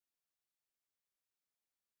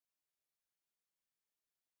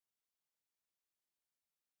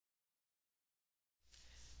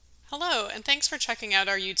Hello, and thanks for checking out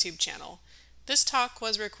our YouTube channel. This talk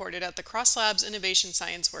was recorded at the Cross Labs Innovation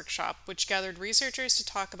Science Workshop, which gathered researchers to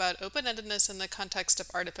talk about open-endedness in the context of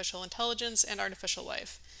artificial intelligence and artificial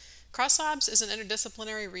life. Cross Labs is an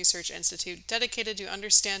interdisciplinary research institute dedicated to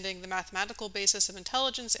understanding the mathematical basis of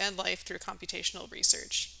intelligence and life through computational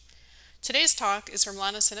research. Today's talk is from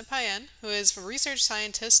Lana Sinapayen, who is a research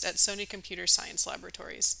scientist at Sony Computer Science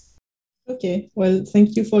Laboratories. Okay, well,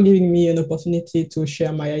 thank you for giving me an opportunity to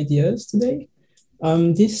share my ideas today.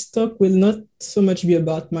 This talk will not so much be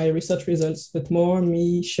about my research results, but more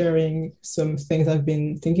me sharing some things I've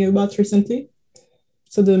been thinking about recently.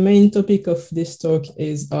 So the main topic of this talk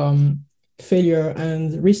is failure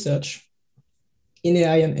and research in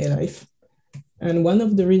AI and A-Life. And one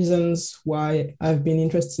of the reasons why I've been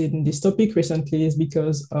interested in this topic recently is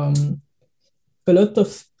because a lot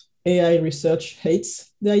of AI research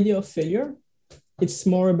hates the idea of failure. It's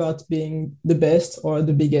more about being the best or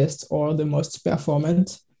the biggest or the most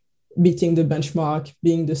performant, beating the benchmark,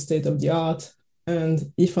 being the state of the art.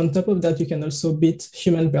 And if on top of that, you can also beat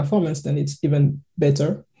human performance, then it's even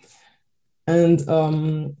better. And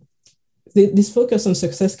this focus on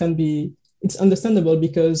success it's understandable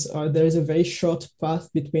because there is a very short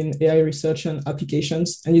path between AI research and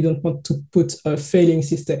applications, and you don't want to put a failing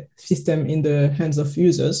system in the hands of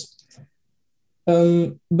users.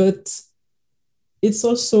 But it's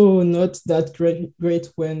also not that great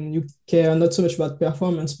when you care not so much about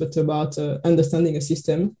performance, but about understanding a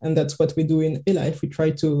system. And that's what we do in A-Life. We try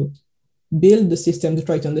to build the system to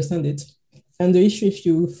try to understand it. And the issue, if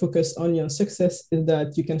you focus only on success, is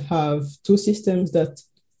that you can have two systems that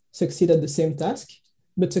succeed at the same task,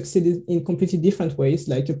 but succeed in completely different ways,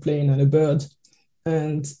 like a plane and a bird.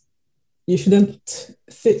 And you shouldn't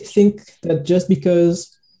think that just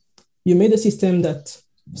because you made a system that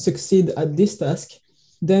succeed at this task,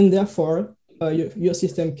 then therefore your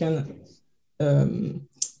system can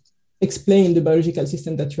explain the biological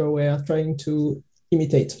system that you were trying to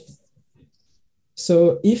imitate.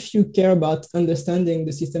 So if you care about understanding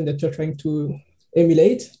the system that you're trying to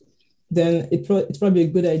emulate, then it's probably a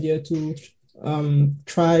good idea to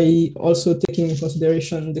try also taking in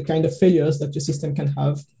consideration the kind of failures that your system can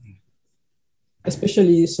have,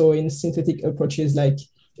 especially so in synthetic approaches like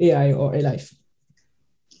AI or A-Life.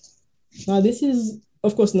 Now, this is,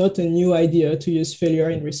 of course, not a new idea to use failure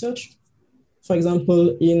in research. For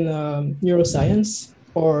example, in neuroscience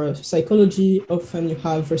or psychology, often you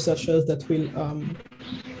have researchers that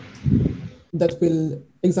will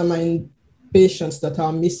examine patients that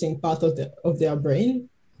are missing part of their brain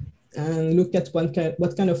and look at what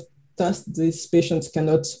kind of tasks these patients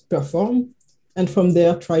cannot perform. And from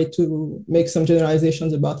there, try to make some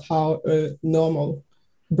generalizations about how a normal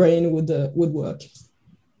brain would work.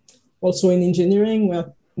 Also in engineering,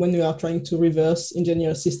 when you are trying to reverse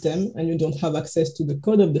engineer a system and you don't have access to the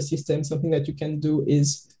code of the system, something that you can do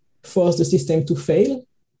is force the system to fail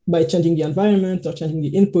by changing the environment or changing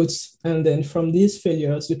the inputs. And then from these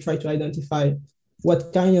failures, you try to identify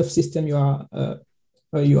what kind of system you are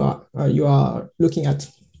looking at.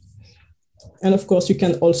 And of course, you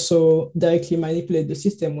can also directly manipulate the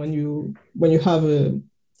system when you have a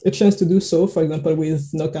chance to do so. For example, with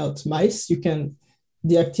knockout mice, you can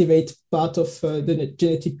deactivate part of the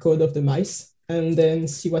genetic code of the mice and then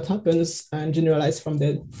see what happens and generalize from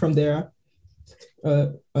there,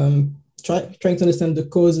 trying to understand the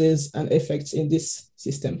causes and effects in this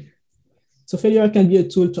system. So failure can be a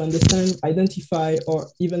tool to understand, identify, or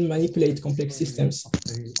even manipulate complex systems.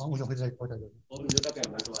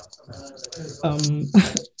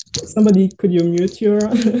 Somebody, could you mute your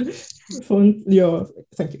phone?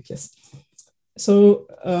 Thank you, yes. So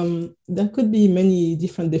there could be many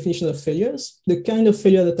different definitions of failures. The kind of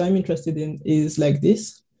failure that I'm interested in is like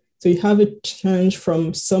this. So you have a change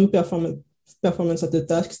from some performance of the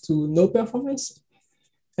task to no performance.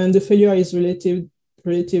 And the failure is relative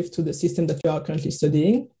to the system that you are currently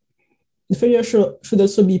studying. The failure should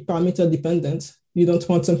also be parameter dependent. You don't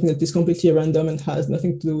want something that is completely random and has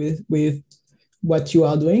nothing to do with what you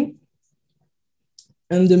are doing.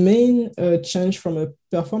 And the main change from a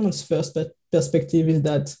performance first perspective is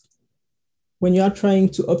that when you are trying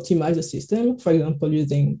to optimize a system, for example,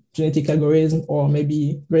 using genetic algorithm or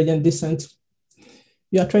maybe gradient descent,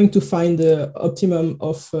 you are trying to find the optimum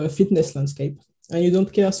of fitness landscape. And you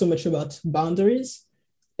don't care so much about boundaries,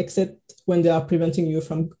 except when they are preventing you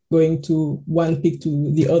from going to one peak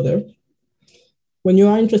to the other. When you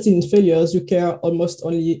are interested in failures, you care almost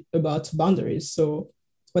only about boundaries. So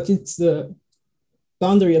what is the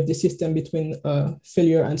boundary of the system between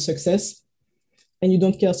failure and success? And you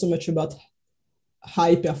don't care so much about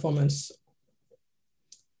high performance.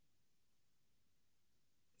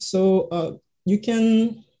 So you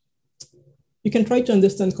can try to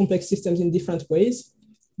understand complex systems in different ways.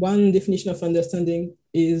 One definition of understanding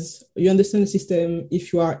is you understand the system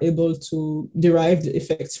if you are able to derive the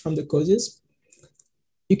effects from the causes.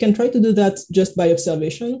 You can try to do that just by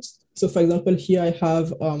observations. So for example, here I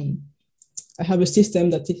have a system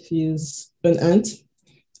that is an ant,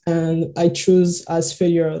 and I choose as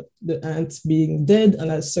failure the ant being dead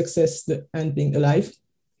and as success the ant being alive.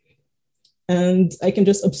 And I can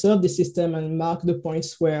just observe the system and mark the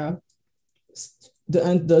points where the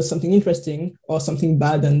ant does something interesting or something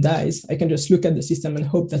bad and dies. I can just look at the system and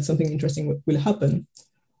hope that something interesting will happen.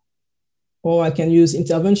 Or I can use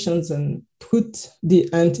interventions and put the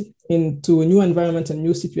ant into a new environment and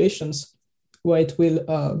new situations where it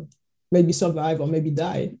will maybe survive or maybe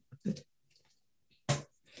die.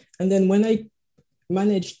 And then when I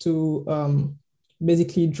manage to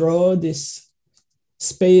basically draw this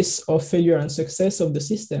space of failure and success of the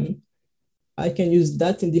system, I can use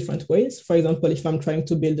that in different ways. For example, if I'm trying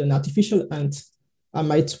to build an artificial ant, I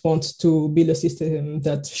might want to build a system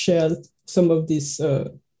that shares some of these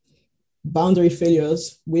boundary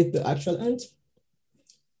failures with the actual ant.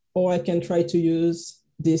 Or I can try to use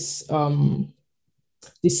this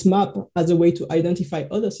map as a way to identify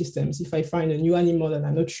other systems. If I find a new animal and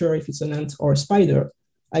I'm not sure if it's an ant or a spider,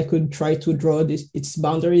 I could try to draw its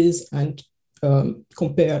boundaries and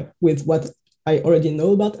compare with what I already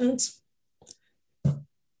know about ants.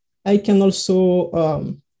 I can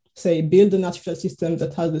also say build an artificial system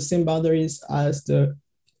that has the same boundaries as the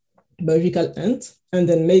biological ant, and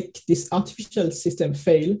then make this artificial system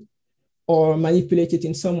fail or manipulate it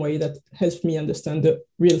in some way that helps me understand the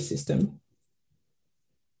real system.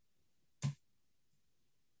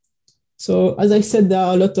 So as I said,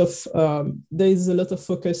 there is a lot of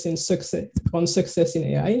focus on success in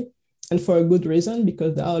AI, and for a good reason,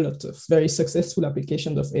 because there are a lot of very successful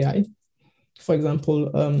applications of AI. For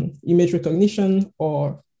example, image recognition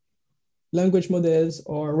or language models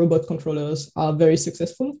or robot controllers are very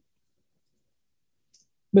successful.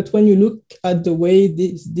 But when you look at the way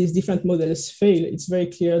these different models fail, it's very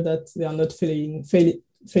clear that they are not failing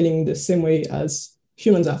the same way as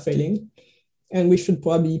humans are failing. And we should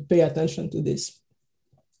probably pay attention to this.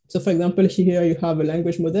 So for example, here you have a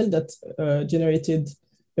language model that generated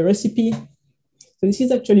a recipe. So this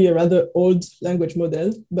is actually a rather old language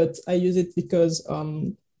model, but I use it because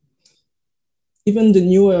even the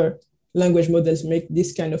newer language models make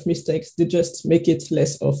this kind of mistakes. They just make it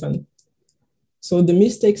less often. So the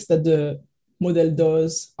mistakes that the model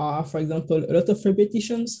does are, for example, a lot of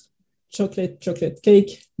repetitions, chocolate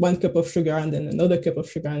cake, 1 cup of sugar, and then another cup of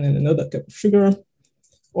sugar, and then another cup of sugar,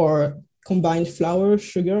 or combined flour,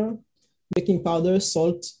 sugar, baking powder,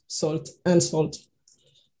 salt, and salt.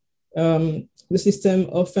 The system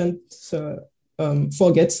often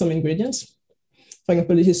forgets some ingredients. For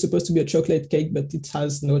example, this is supposed to be a chocolate cake, but it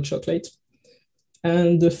has no chocolate.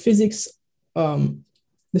 And the physics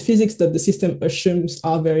that the system assumes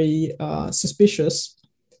are very suspicious.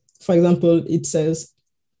 For example, it says,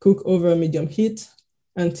 cook over medium heat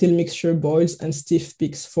until mixture boils and stiff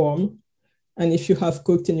peaks form. And if you have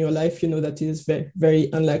cooked in your life, you know that it is very, very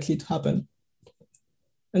unlikely to happen.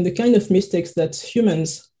 And the kind of mistakes that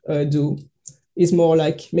humans do is more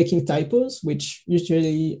like making typos, which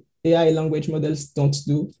usually AI language models don't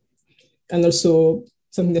do. And also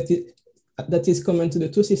something that is common to the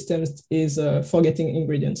two systems is forgetting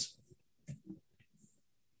ingredients.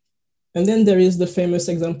 And then there is the famous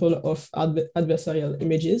example of adversarial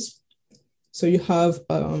images. So you have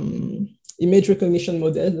image recognition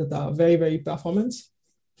models that are very, very performant.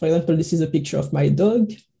 For example, this is a picture of my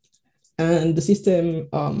dog. And the system,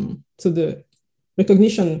 so the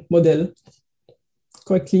recognition model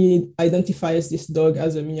correctly identifies this dog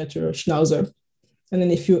as a miniature schnauzer. And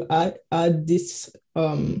then if you add this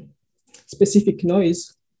specific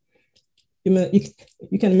noise, you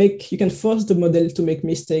can force the model to make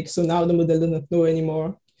mistakes. So now the model doesn't know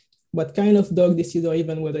anymore what kind of dog this is or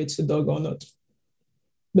even whether it's a dog or not.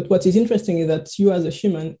 But what is interesting is that you as a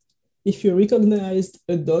human, if you recognized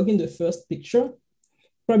a dog in the first picture,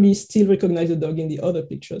 probably still recognize the dog in the other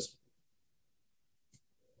pictures.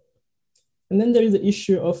 And then there is the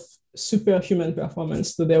issue of superhuman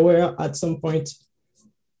performance. So there were at some point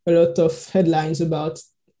a lot of headlines about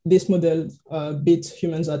this model beat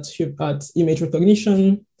humans at image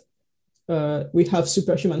recognition. We have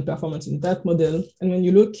superhuman performance in that model. And when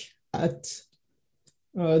you look at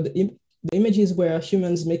the images where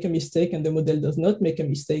humans make a mistake and the model does not make a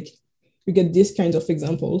mistake, you get these kinds of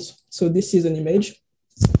examples. So this is an image.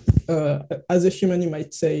 As a human, you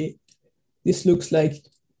might say, this looks like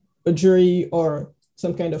a jury or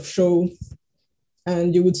some kind of show.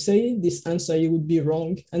 And you would say this answer, you would be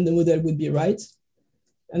wrong, and the model would be right.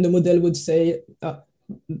 And the model would say,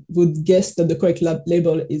 would guess that the correct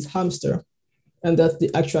label is hamster, and that's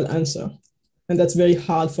the actual answer. And that's very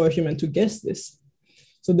hard for a human to guess this.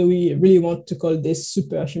 So do we really want to call this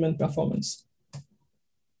superhuman performance?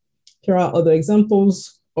 Here are other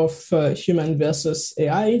examples of human versus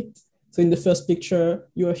AI. So in the first picture,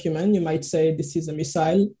 you're a human, you might say this is a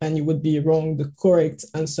missile, and you would be wrong. The correct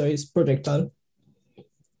answer is projectile.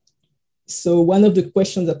 So one of the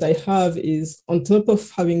questions that I have is, on top of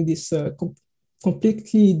having this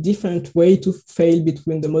completely different way to fail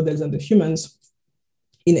between the models and the humans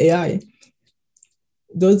in AI,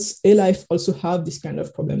 does A-Life also have this kind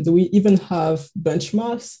of problem? Do we even have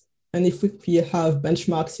benchmarks? And if we have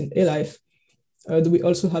benchmarks in A-Life, do we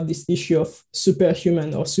also have this issue of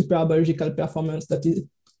superhuman or super biological performance that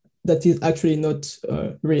is actually not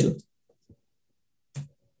real?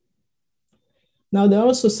 Now, there are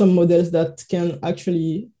also some models that can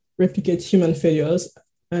actually replicate human failures.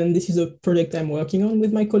 And this is a project I'm working on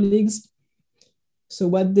with my colleagues. So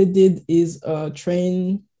what they did is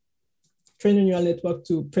train a neural network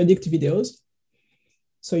to predict videos.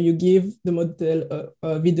 So you give the model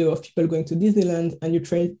a video of people going to Disneyland, and you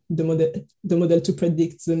train the model to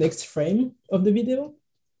predict the next frame of the video.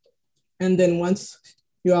 And then once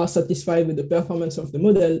you are satisfied with the performance of the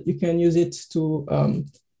model, you can use it to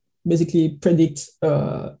basically predict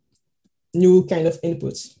new kind of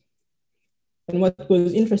inputs. And what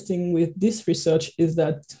was interesting with this research is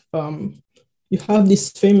that you have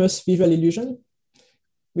this famous visual illusion,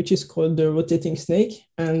 which is called the rotating snake.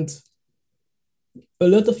 And a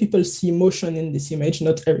lot of people see motion in this image,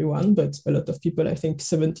 not everyone, but a lot of people, I think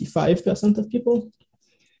 75% of people.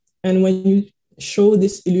 And when you show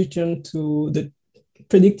this illusion to the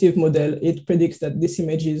predictive model, it predicts that this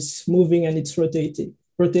image is moving and it's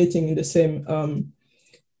rotating in the same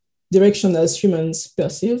direction as humans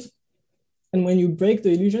perceive. And when you break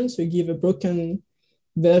the illusion, so you give a broken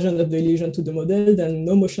version of the illusion to the model, then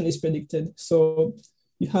no motion is predicted. So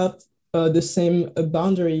you have the same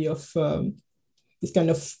boundary of this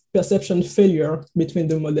kind of perception failure between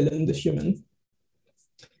the model and the human.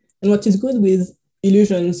 And what is good with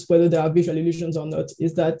illusions, whether they are visual illusions or not,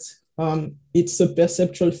 is that it's a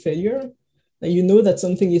perceptual failure. And you know that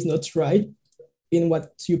something is not right in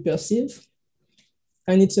what you perceive.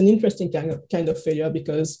 And it's an interesting kind of failure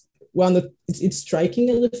because it's striking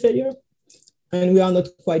as a failure, and we are not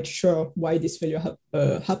quite sure why this failure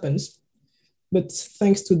happens. But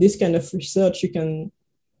thanks to this kind of research, you can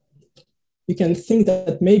think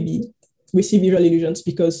that maybe we see visual illusions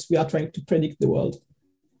because we are trying to predict the world,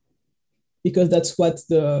 because that's what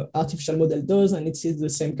the artificial model does, and it sees the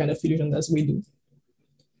same kind of illusion as we do.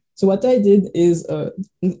 So what I did is,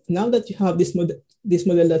 now that you have this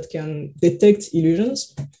model that can detect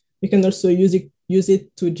illusions, you can also use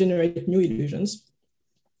it to generate new illusions.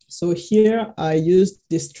 So here I used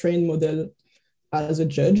this trained model as a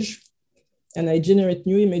judge, and I generate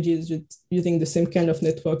new images using the same kind of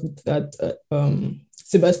network that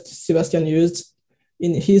Sebastian used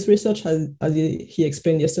in his research, as he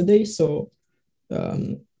explained yesterday. So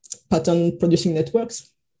pattern producing networks.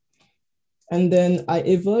 And then I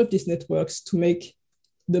evolved these networks to make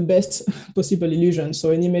the best possible illusion.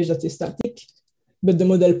 So an image that is static, but the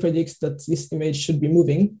model predicts that this image should be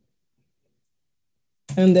moving.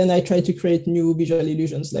 And then I try to create new visual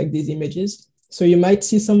illusions like these images. So you might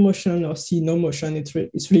see some motion or see no motion.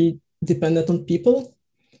 It's really dependent on people.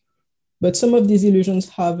 But some of these illusions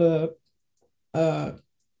have a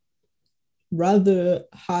rather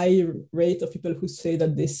high rate of people who say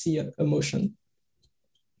that they see a motion.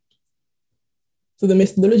 So the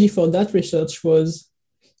methodology for that research was,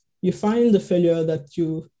 you find the failure that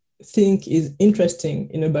you think is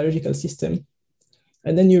interesting in a biological system,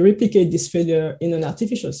 and then you replicate this failure in an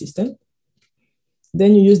artificial system.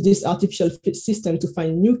 Then you use this artificial system to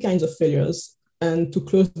find new kinds of failures, and to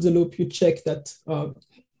close the loop, you check that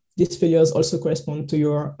these failures also correspond to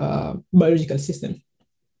your biological system.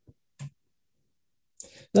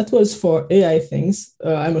 That was for AI things.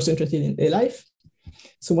 I'm also interested in A-Life.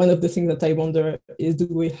 So one of the things that I wonder is, do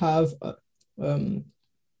we have,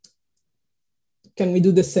 can we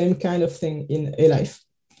do the same kind of thing in A-Life?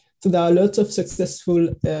 So there are lots of successful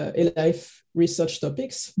A-Life research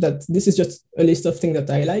topics. That this is just a list of things that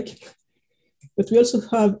I like. But we also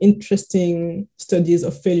have interesting studies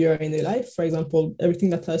of failure in A-Life. For example,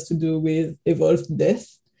 everything that has to do with evolved death.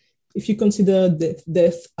 If you consider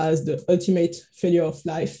death as the ultimate failure of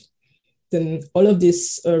life, then all of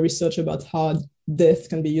this research about how death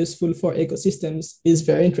can be useful for ecosystems is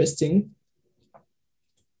very interesting.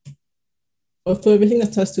 also everything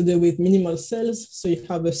that has to do with minimal cells. So you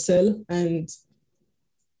have a cell and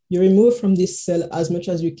you remove from this cell as much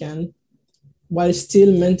as you can while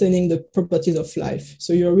still maintaining the properties of life.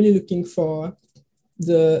 So you're really looking for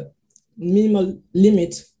the minimal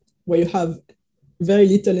limit where you have very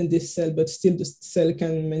little in this cell, but still the cell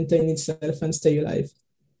can maintain itself and stay alive.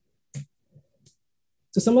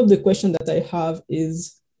 So some of the questions that I have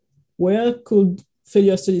is, where could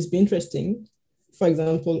failure studies be interesting? For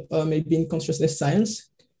example, maybe in consciousness science,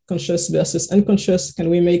 conscious versus unconscious. Can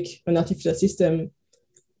we make an artificial system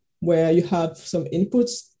where you have some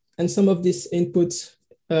inputs and some of this input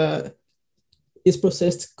is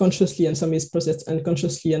processed consciously and some is processed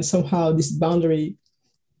unconsciously, and somehow this boundary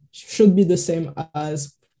should be the same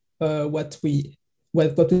as what we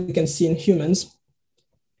can see in humans?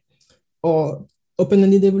 Or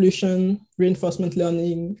open-ended evolution, reinforcement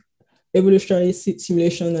learning, evolutionary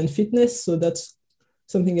simulation, and fitness. So that's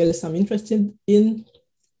something else I'm interested in.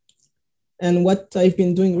 And what I've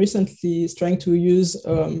been doing recently is trying to use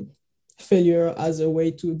failure as a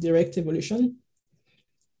way to direct evolution.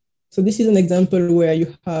 So this is an example where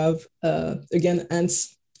you have, again,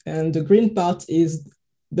 ants, and the green part is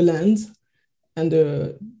the land, and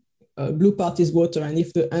the blue part is water. And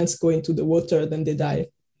if the ants go into the water, then they die.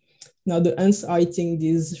 Now the ants are eating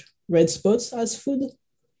these red spots as food.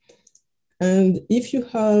 And if you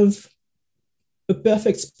have a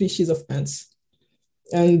perfect species of ants,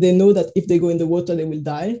 and they know that if they go in the water, they will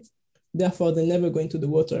die, therefore they never go into the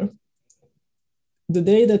water. The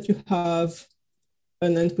day that you have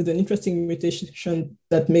an ant with an interesting mutation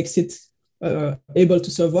that makes it able to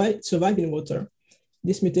survive in water,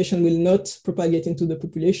 this mutation will not propagate into the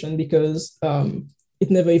population because it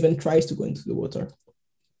never even tries to go into the water.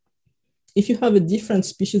 If you have a different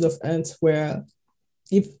species of ant where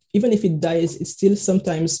even if it dies, it still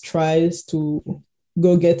sometimes tries to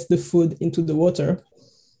go get the food into the water,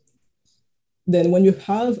 then when you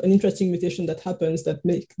have an interesting mutation that happens that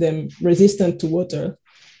make them resistant to water,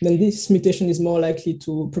 then this mutation is more likely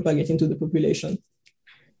to propagate into the population.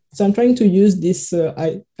 So I'm trying to use this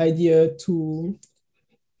idea to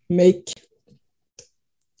make,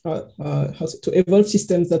 to evolve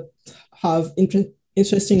systems that have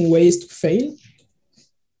interesting ways to fail.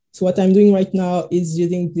 So what I'm doing right now is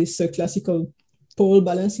using this classical pole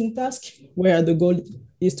balancing task, where the goal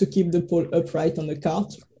is to keep the pole upright on the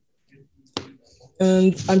cart.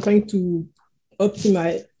 And I'm trying to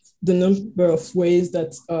optimize the number of ways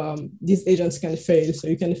that these agents can fail. So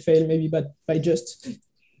you can fail maybe by just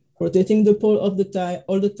rotating the pole all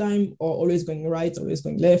the time, or always going right, always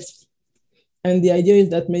going left. And the idea is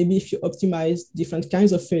that maybe if you optimize different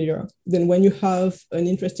kinds of failure, then when you have an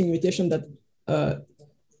interesting mutation that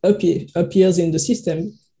appears in the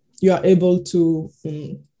system, you are able to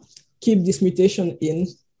keep this mutation in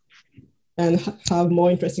and have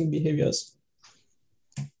more interesting behaviors.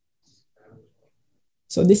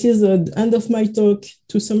 So this is the end of my talk.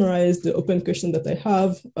 To summarize the open question that I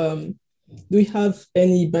have, do we have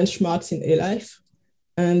any benchmarks in A-Life?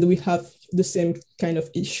 And we have the same kind of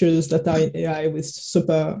issues that are in AI with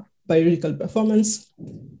super biological performance.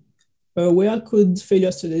 Where could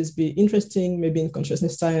failure studies be interesting, maybe in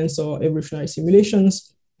consciousness science or evolutionary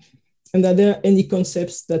simulations? And are there any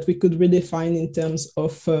concepts that we could redefine in terms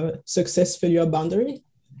of success-failure boundary?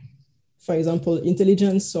 For example,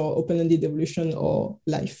 intelligence or open-ended evolution or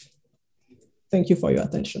life. Thank you for your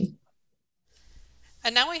attention.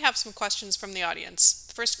 And now we have some questions from the audience.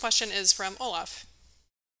 The first question is from Olaf.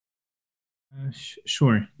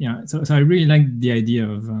 Sure. Yeah. So I really like the idea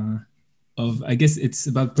of I guess it's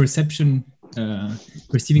about perception,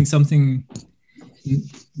 perceiving something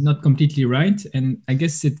not completely right, and I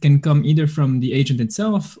guess it can come either from the agent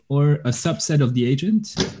itself or a subset of the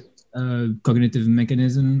agent, cognitive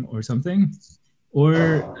mechanism or something,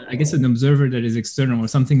 or I guess an observer that is external or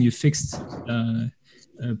something you fixed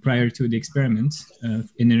prior to the experiment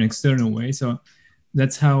in an external way. So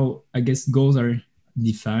that's how I guess goals are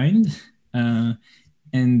defined.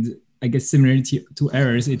 And I guess similarly to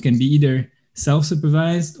errors, it can be either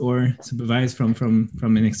self-supervised or supervised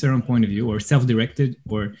from an external point of view, or self-directed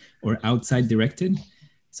or outside directed.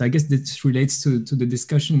 So I guess this relates to the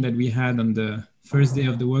discussion that we had on the first day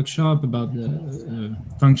of the workshop about the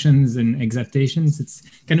functions and exaptations. It's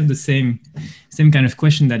kind of the same kind of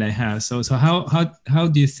question that I have. So how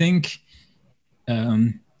do you think,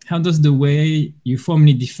 how does the way you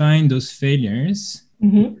formally define those failures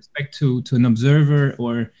with respect to an observer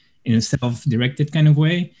or in a self-directed kind of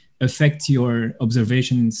way affect your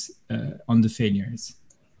observations on the failures?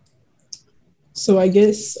 So I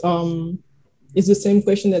guess it's the same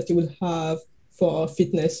question that you would have for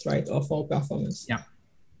fitness, right? Or for performance. Yeah.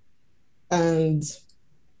 And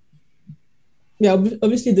yeah,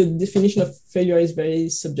 obviously the definition of failure is very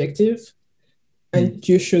subjective, and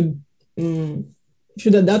you should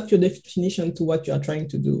adapt your definition to what you are trying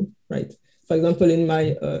to do, right? For example, in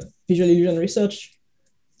my visual illusion research,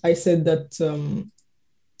 I said that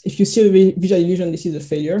if you see a visual illusion, this is a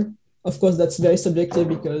failure. Of course, that's very subjective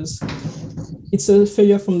because it's a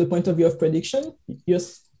failure from the point of view of prediction. You're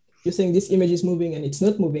saying this image is moving and it's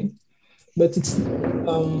not moving, but it's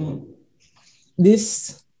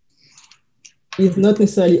this is not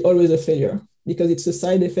necessarily always a failure because it's a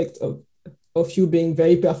side effect of you being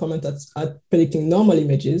very performant at predicting normal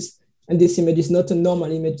images. And this image is not a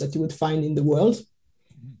normal image that you would find in the world.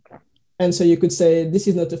 And so you could say, this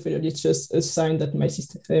is not a failure. It's just a sign that my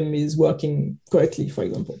system is working correctly, for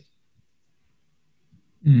example.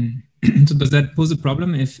 So does that pose a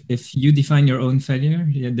problem if you define your own failure?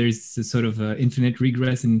 Yeah, there's a sort of infinite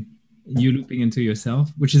regress in you looping into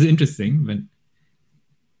yourself, which is interesting, but...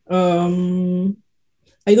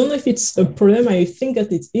 I don't know if it's a problem. I think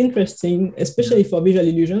that it's interesting, especially for visual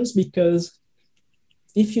illusions, because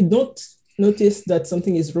if you don't notice that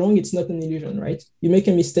something is wrong, it's not an illusion, right? You make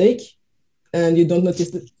a mistake and you don't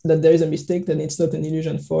notice that there is a mistake, then it's not an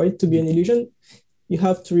illusion. For it to be an illusion, you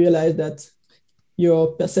have to realize that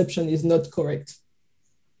your perception is not correct.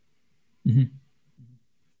 So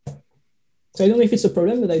I don't know if it's a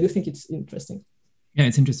problem, but I do think it's interesting. Yeah,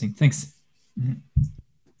 it's interesting. Thanks.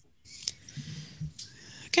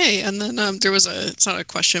 Okay, and then there was it's not a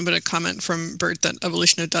question, but a comment from Bert that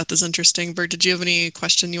evolution of death is interesting. Bert, did you have any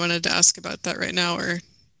question you wanted to ask about that right now, or?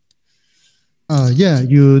 Yeah,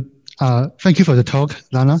 thank you for the talk,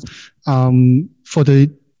 Lana. For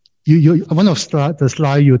one of the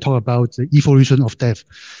slide you talk about the evolution of death,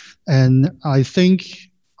 and I think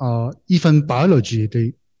even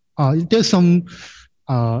biology, there's some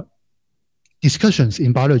discussions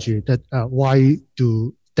in biology that why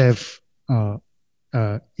death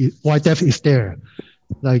is there,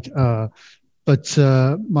 but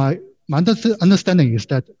my understanding is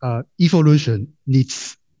that evolution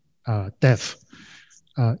needs death.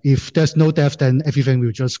 If there's no death, then everything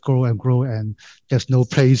will just grow and grow, and there's no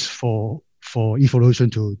place for evolution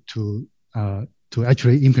to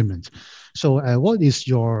actually implement. So, what is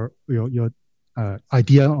your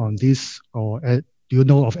idea on this, or do you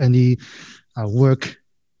know of any work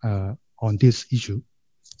on this issue?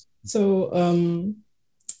 So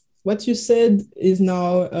what you said is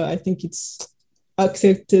now, I think it's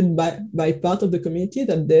accepted by part of the community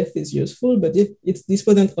that death is useful, but this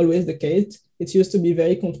wasn't always the case. It used to be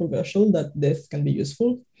very controversial that death can be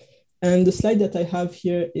useful. And the slide that I have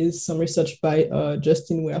here is some research by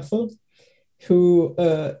Justin Werfel, who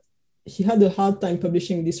he had a hard time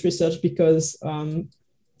publishing this research because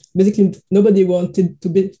basically nobody wanted to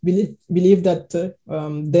believe that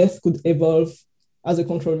death could evolve as a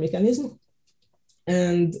control mechanism.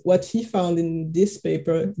 And what he found in this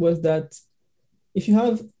paper was that if you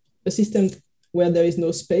have a system where there is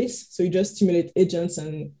no space, so you just stimulate agents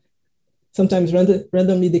and sometimes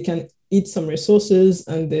randomly they can eat some resources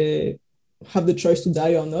and they have the choice to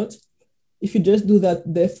die or not. If you just do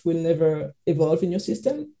that, death will never evolve in your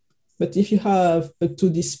system. But if you have a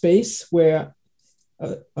 2D space where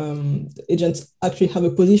the agents actually have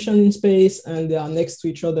a position in space and they are next to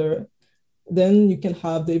each other, then you can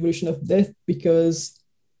have the evolution of death, because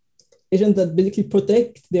agents that basically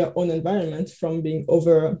protect their own environment from being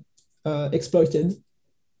exploited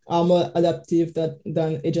are more adaptive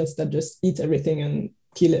than agents that just eat everything and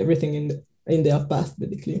kill everything in their path,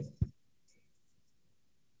 basically.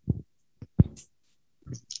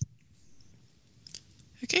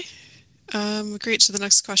 Okay, great. So the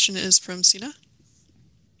next question is from Sina.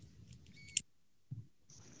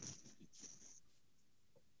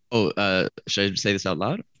 Oh, should I say this out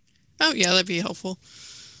loud? Oh, yeah, that'd be helpful.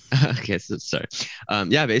 Okay, so sorry.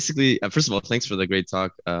 Yeah, basically, first of all, thanks for the great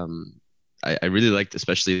talk. I really liked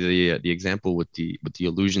especially the example with the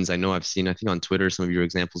illusions. I know I think on Twitter some of your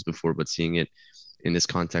examples before, but seeing it in this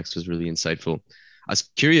context was really insightful. I was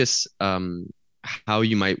curious how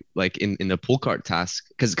you might, like in the pull cart task,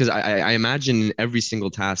 because I imagine every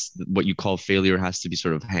single task, what you call failure, has to be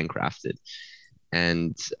sort of handcrafted.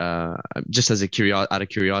 And just as out of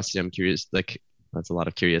curiosity, I'm curious, like that's a lot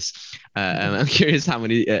of curious. I'm curious how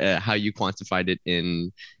you quantified it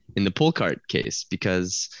in the pull cart case,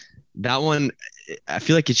 because that one, I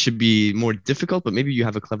feel like it should be more difficult, but maybe you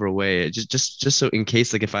have a clever way, just so in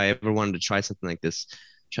case, like if I ever wanted to try something like this,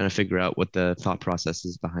 trying to figure out what the thought process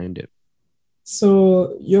is behind it.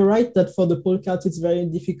 So you're right that for the pull cart, it's very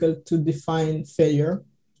difficult to define failure.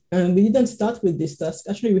 And we didn't start with this task.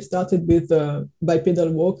 Actually, we started with a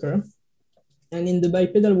bipedal walker. And in the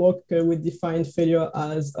bipedal work, we defined failure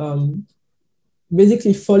as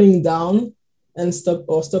basically falling down and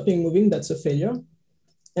stopping moving. That's a failure.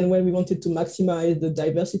 And when we wanted to maximize the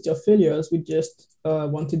diversity of failures, we just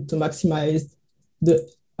wanted to maximize the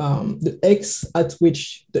X at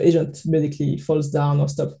which the agent basically falls down or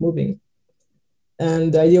stops moving.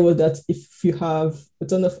 And the idea was that if you have a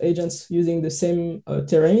ton of agents using the same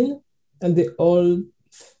terrain and they all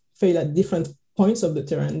fail at different points of the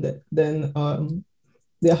terrain, then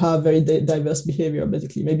they have very diverse behavior,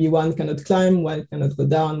 basically. Maybe one cannot climb, one cannot go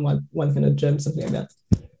down, one cannot jump, something like that.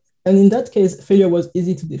 And in that case, failure was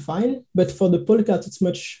easy to define, but for the polecat, it's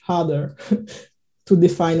much harder to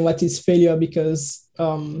define what is failure because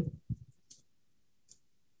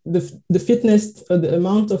the fitness, the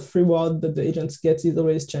amount of reward that the agents get is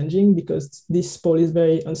always changing because this pole is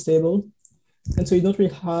very unstable. And so you don't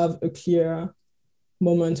really have a clear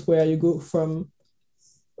moment where you go from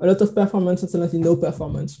a lot of performance and suddenly no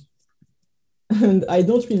performance. And I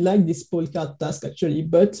don't really like this polecat task actually,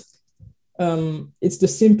 but it's the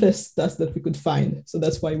simplest task that we could find. So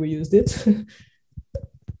that's why we used it. And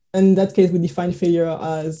in that case, we define failure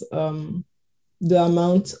as the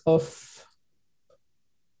amount of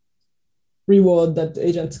reward that the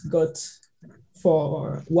agent got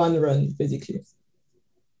for one run, basically.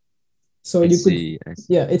 So you could,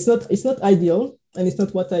 yeah, it's not ideal, and it's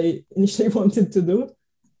not what I initially wanted to do,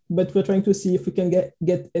 but we're trying to see if we can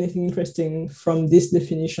get anything interesting from this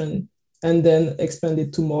definition and then expand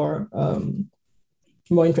it to more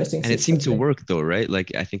interesting. And it seemed to work though, right?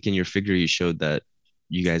 Like I think in your figure you showed that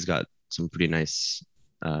you guys got some pretty nice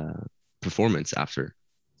performance after.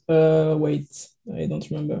 Wait, I don't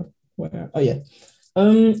remember where. Oh yeah.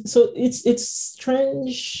 So it's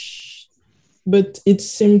strange, but it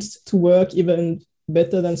seemed to work even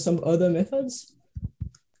better than some other methods.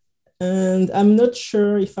 And I'm not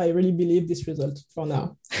sure if I really believe this result for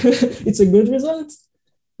now. It's a good result,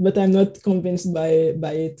 but I'm not convinced by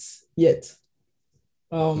it yet.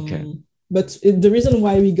 Okay. But the reason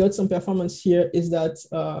why we got some performance here is that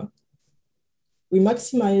we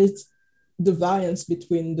maximized the variance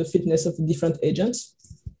between the fitness of different agents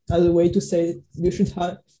as a way to say you should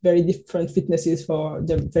have very different fitnesses for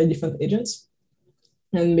the very different agents.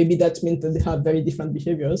 And maybe that means that they have very different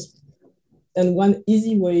behaviors. And one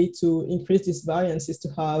easy way to increase this variance is to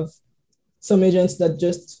have some agents that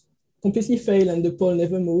just completely fail and the pole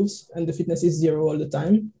never moves and the fitness is 0 all the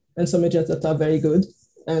time. And some agents that are very good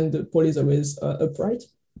and the pole is always upright.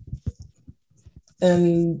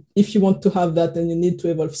 And if you want to have that, then you need to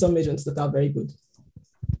evolve some agents that are very good.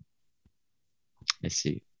 I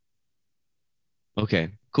see. Okay,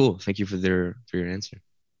 cool. Thank you for your answer.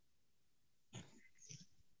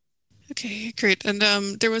 Okay, great. And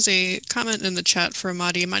there was a comment in the chat for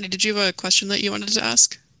Amadi. Amadi, did you have a question that you wanted to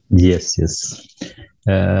ask? Yes.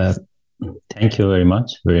 Thank you very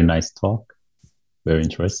much. Very nice talk. Very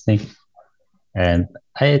interesting. And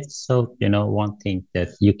I thought, one thing that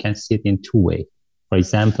you can see it in two ways. For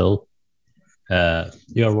example,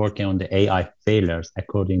 you are working on the AI failures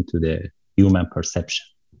according to the human perception.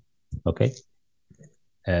 Okay.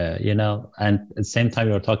 And at the same time,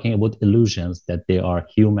 you're talking about illusions that they are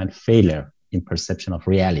human failure in perception of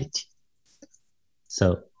reality.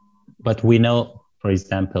 So, but we know, for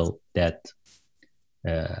example, that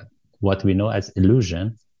what we know as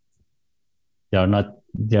illusion, they are not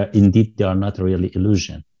really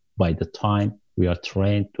illusion. By the time we are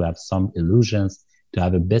trained to have some illusions, to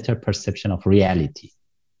have a better perception of reality.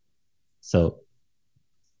 So,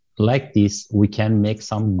 like this, we can make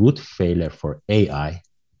some good failure for AI.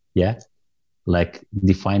 Yeah, like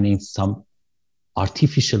defining some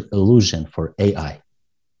artificial illusion for AI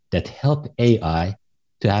that help AI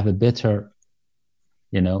to have a better,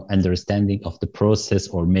 understanding of the process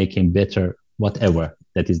or making better whatever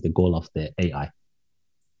that is the goal of the AI.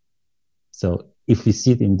 So if we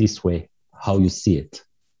see it in this way, how you see it?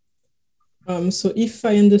 So if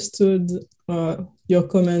I understood your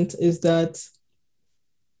comment is that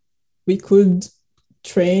we could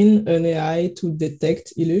train an AI to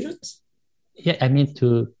detect illusions? Yeah, I mean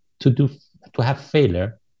to have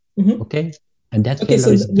failure, okay? And that failure so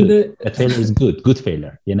is good. That failure is good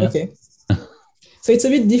failure, Okay. So it's a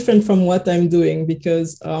bit different from what I'm doing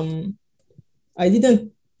because I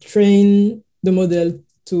didn't train the model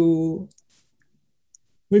to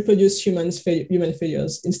reproduce human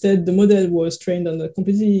failures. Instead, the model was trained on a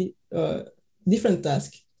completely different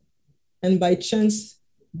task. And by chance,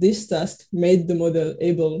 this task made the model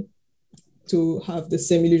able to have the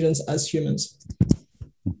same illusions as humans.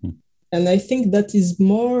 And I think that is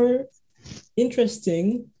more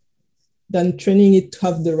interesting than training it to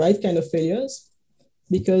have the right kind of failures,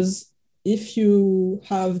 because if you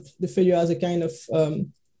have the failure as a kind of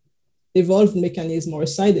evolved mechanism or a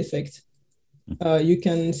side effect, you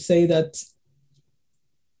can say that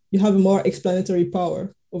you have more explanatory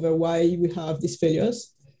power over why we have these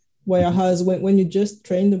failures. Whereas when you just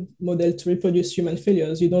train the model to reproduce human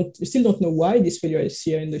failures, you still don't know why this failure is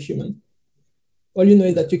here in the human. All you know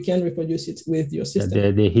is that you can reproduce it with your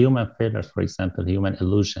system. The human failures, for example, human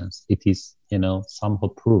illusions, it is, somehow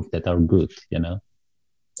proof that are good,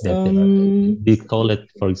 that we call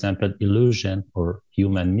it, for example, illusion or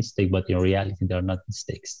human mistake, but in reality, they are not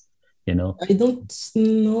mistakes, I don't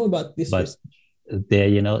know about this. But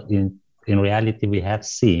they, in reality, we have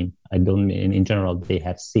seen, I don't mean in general, they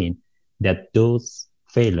have seen that those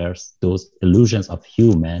failures, those illusions of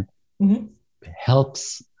human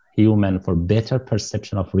helps human for better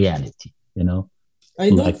perception of reality, I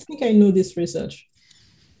don't think I know this research,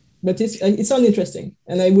 but it sounds interesting,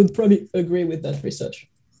 and I would probably agree with that research.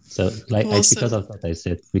 So because of that, I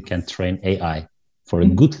said we can train AI for a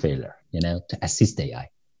good failure, to assist AI.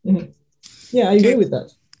 Yeah, I agree with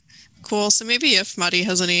that. Cool. So maybe if Madi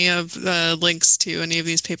has any of the links to any of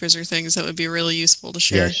these papers or things, that would be really useful to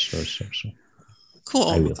share. Yeah, sure.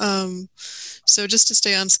 Cool. So just to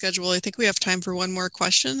stay on schedule, I think we have time for one more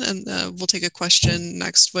question, and we'll take a question.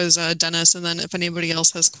 Next was Dennis, and then if anybody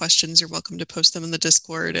else has questions, you're welcome to post them in the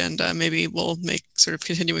Discord, and maybe we'll make sort of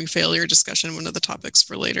continuing failure discussion one of the topics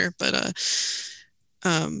for later. But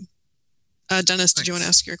Dennis, did you want to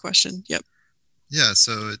ask your question? Yep. Yeah,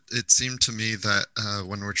 so it seemed to me that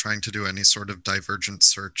when we're trying to do any sort of divergent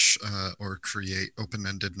search or create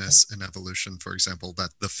open-endedness in evolution, for example, that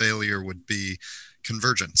the failure would be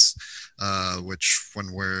convergence, which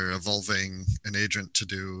when we're evolving an agent to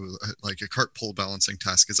do like a cart pole balancing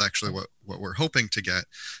task is actually what we're hoping to get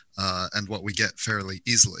and what we get fairly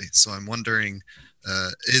easily. So I'm wondering,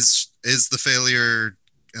 is the failure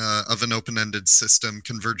of an open-ended system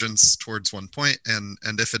convergence towards one point, and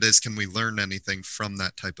if it is, can we learn anything from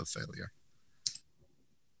that type of failure?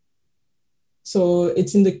 So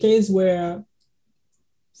it's in the case where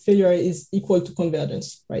failure is equal to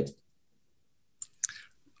convergence, right?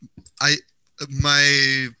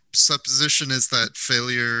 My supposition is that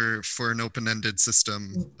failure for an open-ended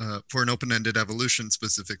system, for an open-ended evolution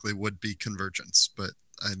specifically, would be convergence, but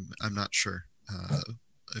I'm not sure.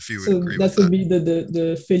 If you would agree with that. So that would be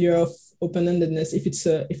the failure of open-endedness if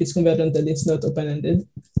it's convergent and it's not open-ended.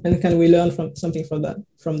 And can we learn from something from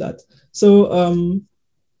that? So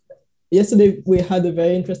yesterday we had a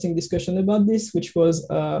very interesting discussion about this, which was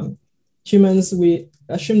humans. We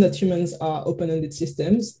assume that humans are open-ended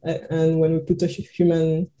systems, and when we put a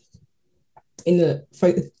human in for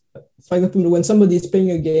example, when somebody is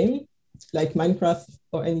playing a game like Minecraft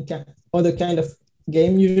or any other kind of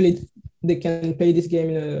game, usually they can play this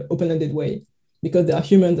game in an open-ended way because they are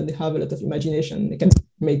humans and they have a lot of imagination. They can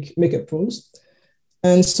make up rules.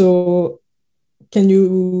 And so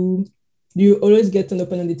do you always get an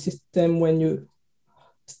open-ended system when you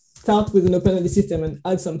start with an open-ended system and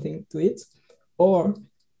add something to it? Or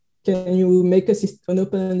can you make an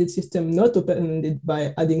open-ended system not open-ended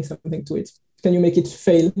by adding something to it? Can you make it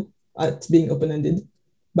fail at being open-ended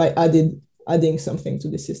by adding something to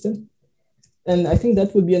the system? And I think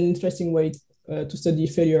that would be an interesting way to study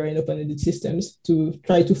failure in open-ended systems, to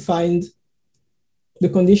try to find the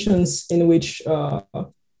conditions in which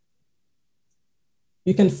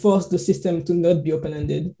you can force the system to not be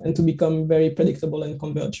open-ended and to become very predictable and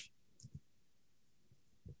converge.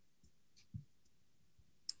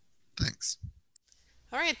 Thanks.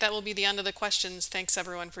 All right, that will be the end of the questions. Thanks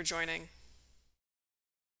everyone for joining.